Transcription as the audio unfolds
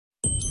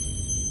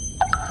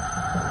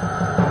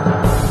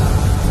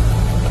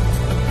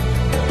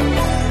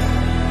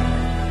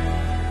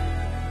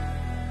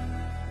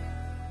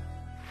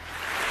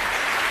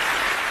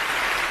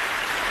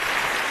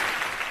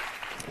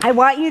I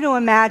want you to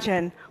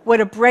imagine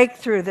what a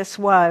breakthrough this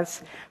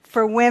was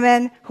for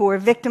women who were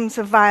victims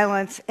of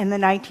violence in the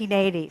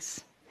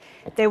 1980s.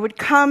 They would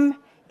come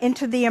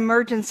into the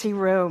emergency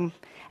room,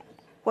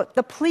 what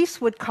the police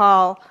would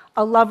call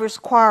a lover's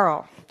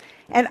quarrel.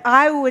 And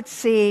I would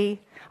see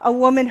a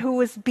woman who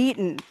was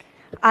beaten.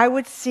 I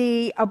would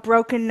see a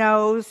broken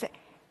nose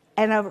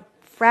and a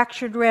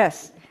fractured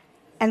wrist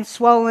and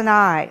swollen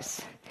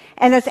eyes.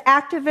 And as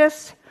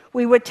activists,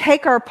 we would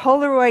take our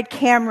Polaroid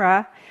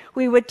camera,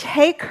 we would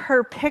take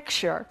her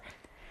picture,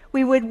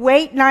 we would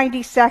wait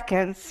 90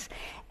 seconds,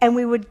 and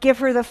we would give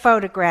her the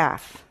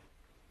photograph.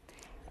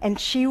 And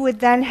she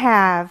would then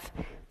have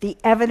the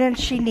evidence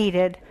she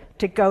needed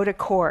to go to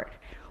court.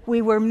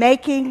 We were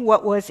making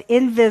what was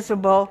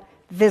invisible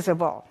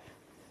visible.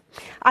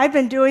 I've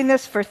been doing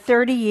this for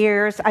 30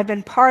 years. I've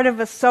been part of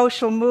a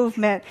social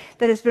movement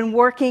that has been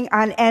working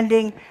on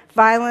ending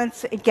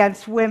violence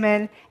against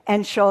women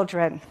and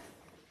children.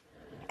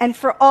 And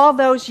for all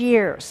those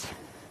years,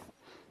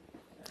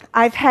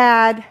 I've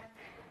had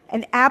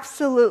an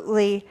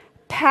absolutely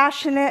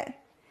passionate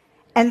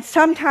and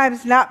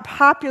sometimes not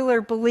popular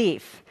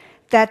belief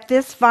that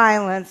this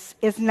violence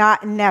is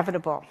not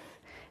inevitable,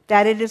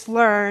 that it is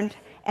learned,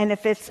 and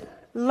if it's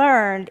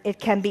learned, it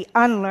can be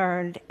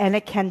unlearned, and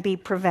it can be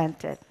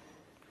prevented.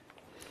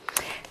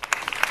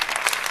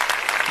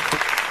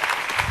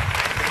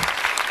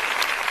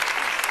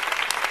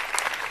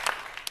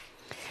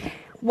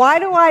 Why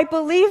do I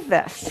believe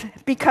this?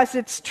 Because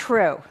it's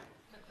true.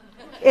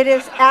 It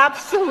is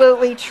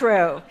absolutely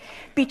true.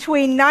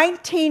 Between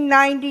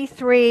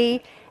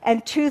 1993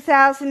 and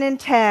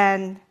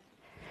 2010,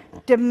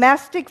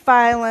 domestic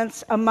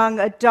violence among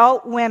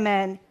adult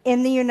women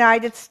in the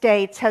United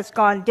States has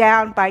gone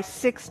down by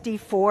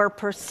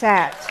 64%.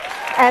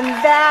 And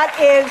that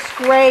is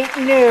great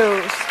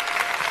news.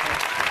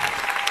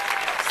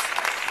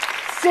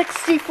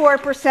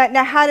 64%.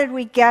 Now, how did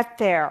we get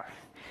there?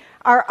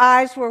 Our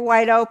eyes were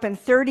wide open.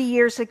 30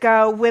 years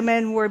ago,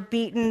 women were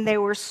beaten, they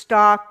were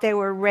stalked, they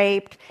were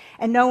raped,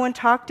 and no one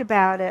talked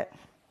about it.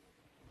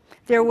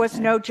 There was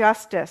no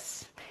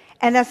justice.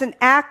 And as an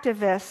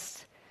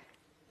activist,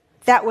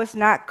 that was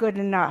not good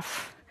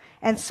enough.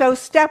 And so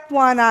step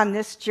one on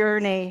this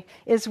journey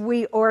is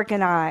we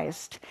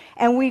organized.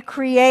 And we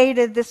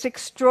created this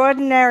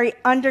extraordinary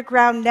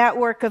underground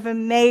network of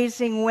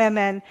amazing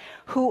women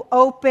who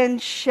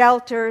opened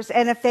shelters.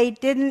 And if they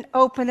didn't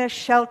open a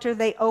shelter,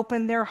 they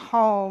opened their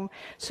home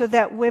so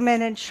that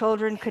women and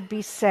children could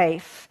be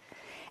safe.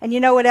 And you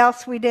know what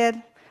else we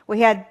did? We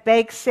had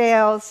bake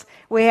sales,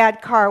 we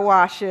had car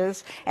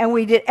washes, and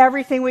we did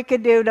everything we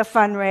could do to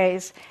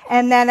fundraise.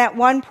 And then at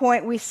one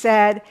point we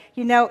said,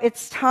 you know,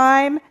 it's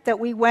time that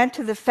we went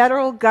to the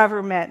federal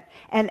government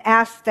and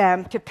asked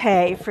them to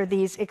pay for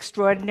these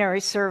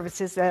extraordinary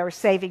services that are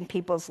saving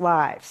people's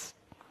lives,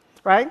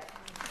 right?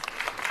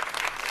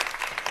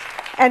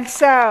 And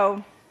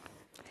so,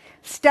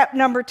 step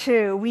number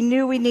 2, we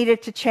knew we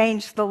needed to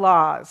change the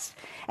laws.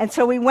 And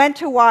so we went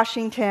to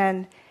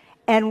Washington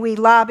and we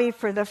lobbied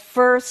for the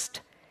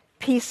first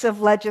piece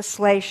of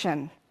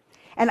legislation.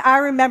 And I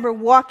remember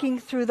walking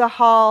through the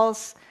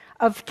halls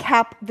of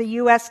the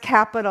U.S.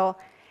 Capitol,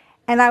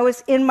 and I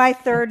was in my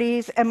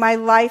 30s, and my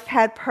life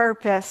had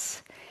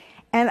purpose.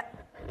 And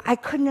I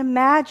couldn't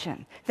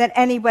imagine that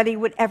anybody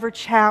would ever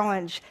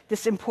challenge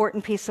this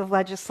important piece of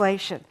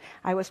legislation.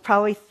 I was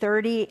probably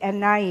 30 and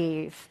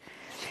naive.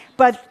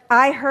 But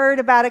I heard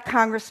about a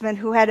congressman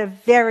who had a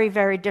very,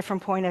 very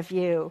different point of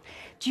view.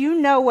 Do you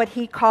know what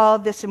he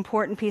called this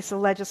important piece of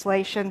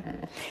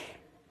legislation?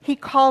 He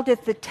called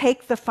it the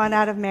Take the Fun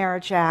Out of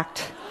Marriage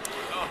Act.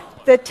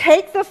 The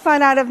Take the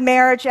Fun Out of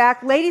Marriage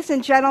Act, ladies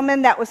and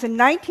gentlemen, that was in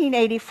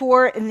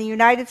 1984 in the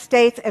United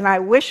States, and I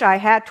wish I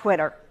had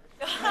Twitter.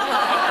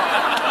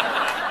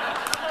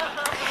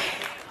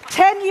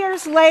 10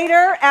 years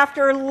later,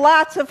 after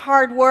lots of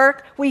hard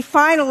work, we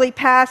finally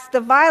passed the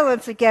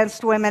Violence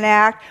Against Women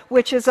Act,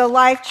 which is a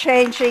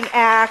life-changing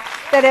act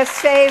that has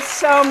saved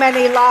so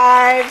many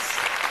lives.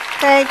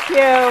 Thank you.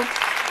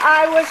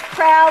 I was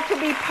proud to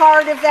be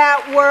part of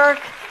that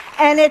work,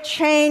 and it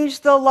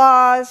changed the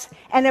laws,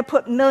 and it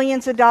put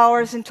millions of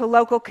dollars into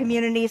local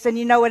communities, and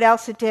you know what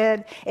else it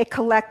did? It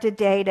collected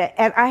data,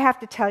 and I have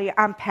to tell you,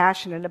 I'm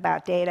passionate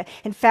about data.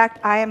 In fact,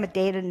 I am a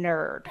data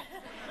nerd.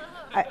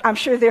 I'm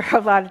sure there are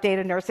a lot of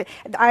data nerds.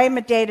 I am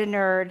a data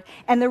nerd,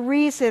 and the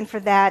reason for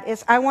that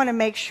is I want to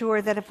make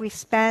sure that if we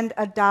spend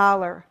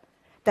 $1,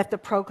 that the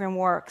program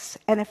works,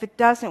 and if it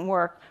doesn't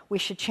work, we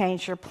should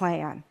change your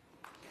plan.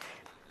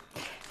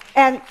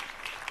 And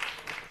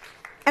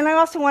I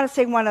also want to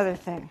say one other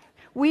thing.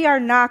 We are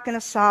not going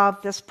to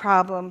solve this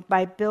problem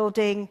by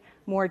building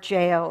more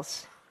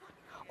jails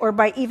or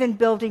by even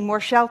building more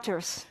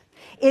shelters.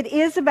 It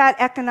is about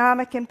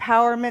economic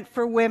empowerment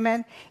for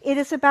women. It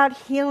is about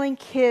healing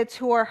kids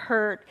who are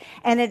hurt.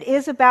 And it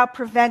is about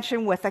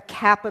prevention with a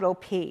capital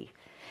P.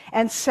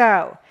 And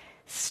so,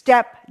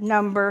 step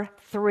number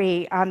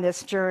 3 on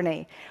this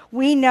journey.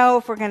 We know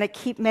if we're going to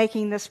keep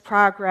making this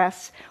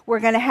progress, we're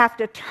going to have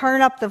to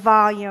turn up the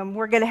volume,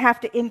 we're going to have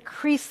to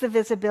increase the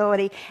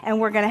visibility, and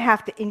we're going to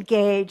have to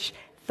engage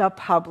the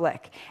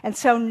public. And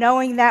so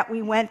knowing that,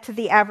 we went to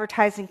the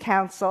Advertising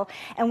Council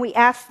and we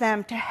asked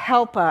them to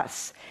help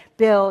us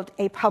build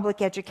a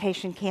public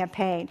education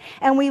campaign.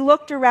 And we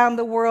looked around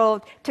the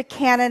world to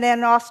Canada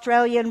and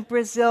Australia and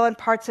Brazil and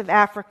parts of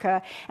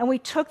Africa. And we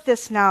took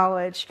this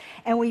knowledge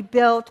and we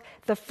built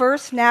the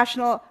first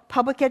national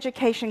public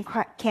education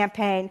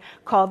campaign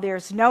called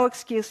There's No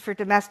Excuse for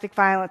Domestic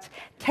Violence.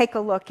 Take a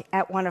look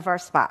at one of our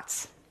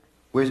spots.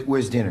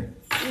 Where's dinner?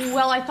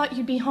 Well, I thought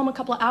you'd be home a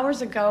couple of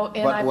hours ago,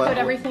 and I put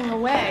everything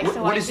away.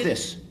 What is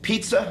this?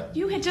 Pizza?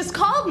 You had just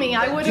called me.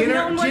 I would have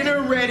known what...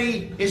 Dinner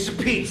ready is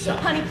pizza.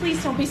 Honey,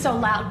 please don't be so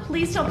loud.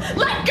 Please don't...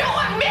 Let go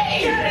of me!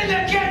 Get in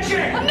the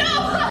kitchen!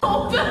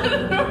 No!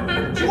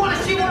 That Do you want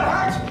to see what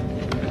hurts?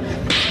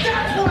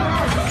 That's what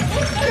hurts!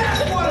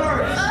 That's what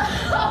hurts!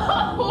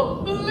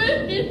 Oh, please!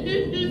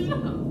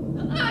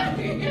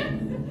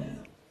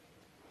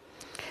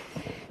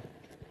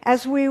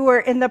 As we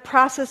were in the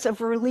process of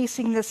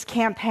releasing this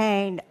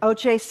campaign,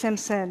 O.J.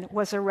 Simpson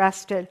was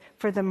arrested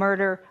for the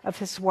murder of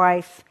his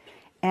wife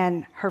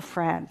and her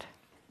friend.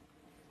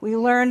 We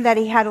learned that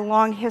he had a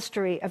long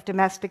history of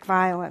domestic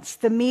violence.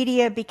 The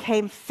media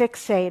became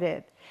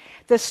fixated.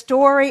 The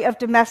story of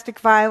domestic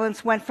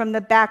violence went from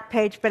the back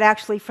page, but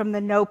actually from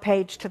the no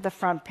page to the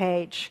front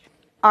page.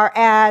 Our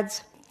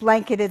ads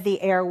blanketed the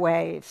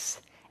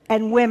airwaves,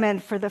 and women,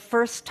 for the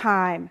first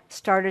time,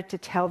 started to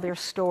tell their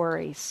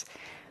stories.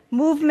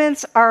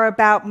 Movements are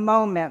about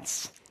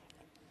moments,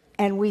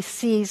 and we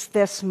seize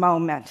this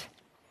moment.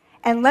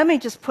 And let me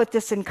just put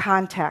this in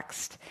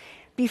context.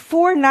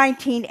 Before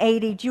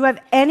 1980, do you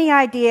have any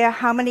idea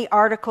how many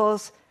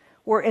articles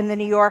were in the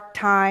New York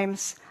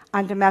Times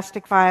on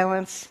domestic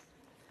violence?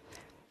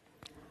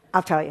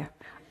 I'll tell you,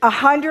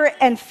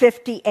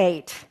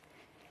 158.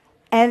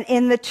 And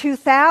in the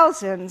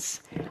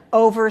 2000s,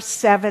 over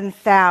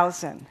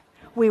 7,000.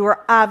 We were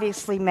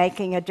obviously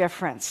making a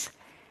difference.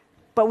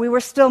 But we were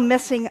still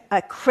missing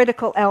a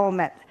critical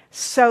element.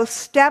 So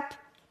step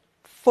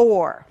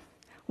 4,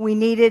 we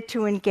needed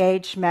to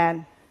engage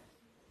men.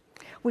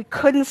 We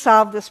couldn't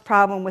solve this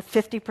problem with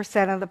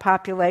 50% of the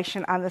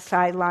population on the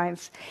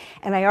sidelines.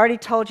 And I already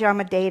told you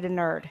I'm a data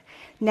nerd.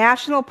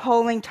 National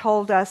polling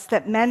told us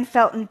that men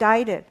felt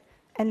indicted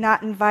and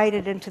not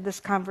invited into this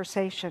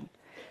conversation.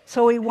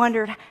 So we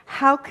wondered,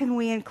 how can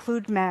we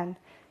include men?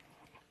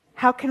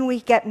 How can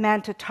we get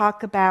men to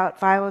talk about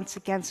violence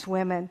against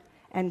women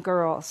and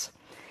girls?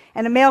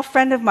 And a male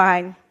friend of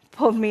mine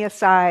pulled me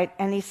aside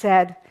and he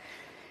said,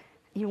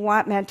 you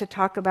want men to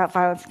talk about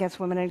violence against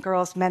women and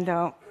girls, men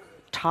don't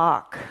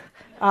talk.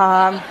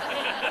 I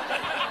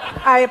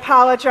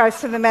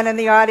apologize to the men in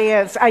the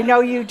audience. I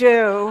know you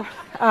do.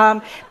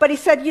 But he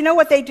said, you know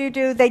what they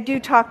do? They do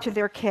talk to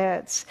their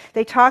kids.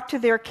 They talk to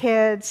their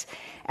kids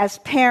as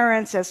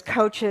parents, as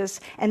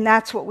coaches, and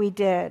that's what we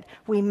did.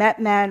 We met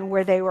men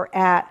where they were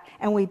at,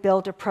 and we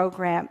built a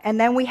program. And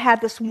then we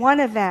had this one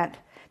event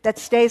that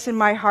stays in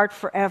my heart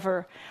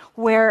forever,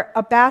 where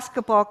a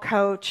basketball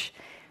coach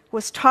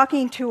was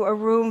talking to a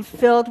room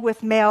filled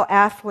with male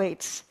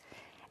athletes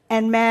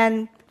and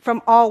men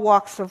from all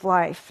walks of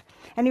life.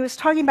 And he was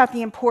talking about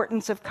the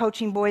importance of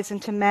coaching boys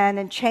into men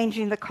and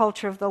changing the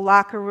culture of the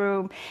locker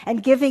room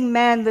and giving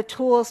men the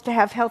tools to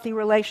have healthy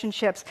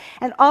relationships.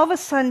 And all of a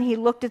sudden, he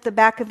looked at the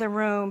back of the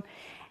room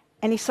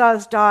and he saw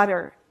his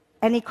daughter.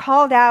 And he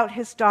called out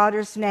his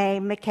daughter's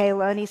name,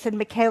 Michaela, and he said,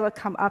 Michaela,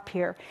 come up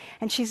here.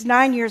 And she's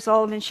 9 years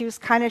old, and she was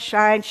kind of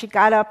shy, and she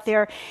got up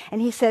there,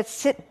 and he said,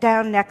 sit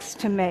down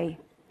next to me.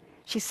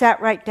 She sat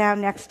right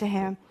down next to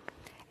him,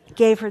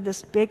 gave her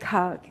this big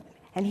hug,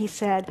 and he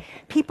said,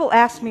 people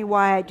ask me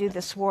why I do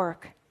this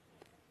work.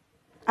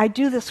 I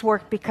do this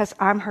work because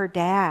I'm her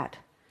dad,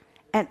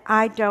 and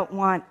I don't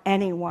want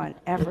anyone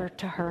ever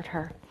to hurt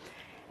her.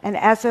 And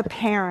as a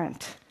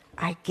parent,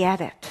 I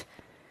get it.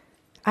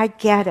 I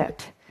get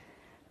it.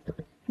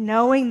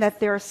 Knowing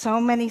that there are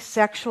so many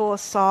sexual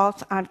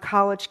assaults on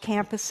college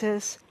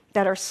campuses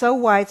that are so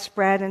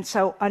widespread and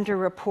so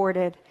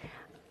underreported,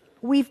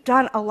 we've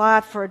done a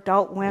lot for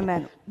adult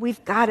women.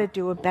 We've got to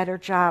do a better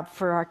job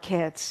for our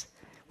kids.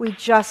 We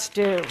just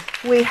do.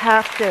 We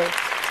have to.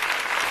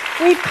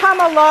 We've come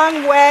a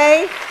long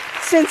way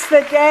since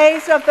the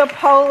days of the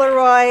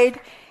Polaroid.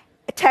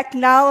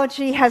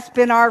 Technology has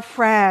been our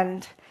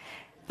friend.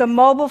 The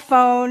mobile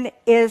phone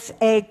is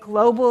a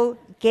global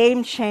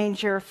game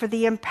changer for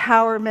the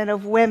empowerment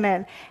of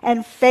women.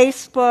 And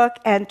Facebook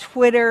and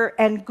Twitter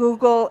and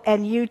Google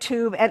and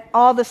YouTube and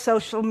all the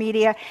social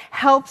media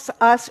helps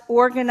us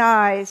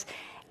organize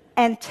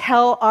and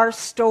tell our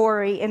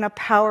story in a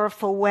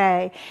powerful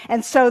way.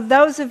 And so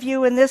those of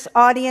you in this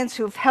audience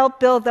who've helped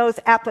build those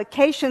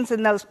applications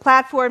and those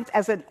platforms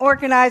as an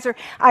organizer,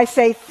 I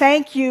say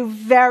thank you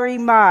very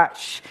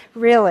much.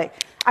 Really,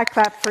 I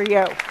clap for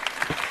you.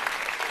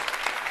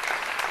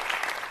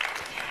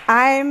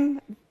 I'm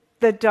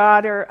the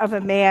daughter of a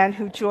man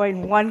who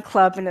joined one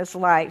club in his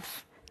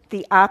life,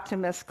 the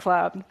Optimist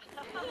Club.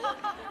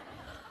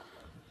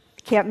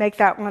 Can't make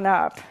that one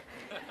up.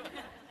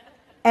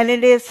 And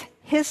it is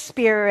his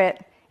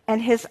spirit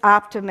and his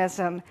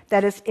optimism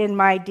that is in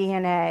my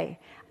DNA.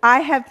 I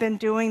have been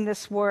doing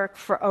this work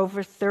for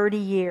over 30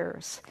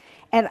 years,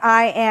 and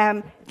I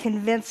am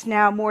convinced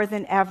now more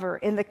than ever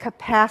in the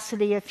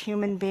capacity of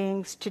human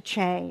beings to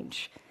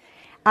change.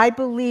 I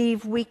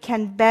believe we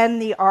can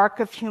bend the arc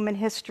of human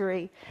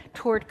history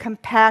toward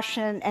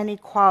compassion and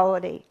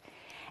equality.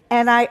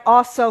 And I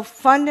also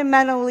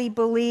fundamentally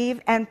believe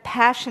and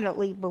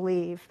passionately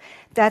believe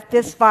that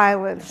this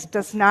violence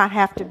does not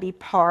have to be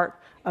part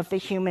of the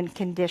human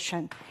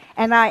condition.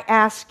 And I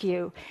ask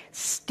you,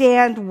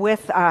 stand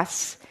with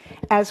us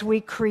as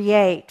we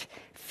create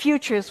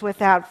futures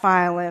without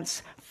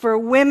violence for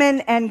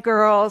women and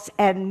girls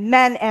and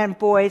men and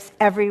boys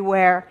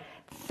everywhere.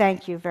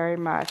 Thank you very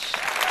much.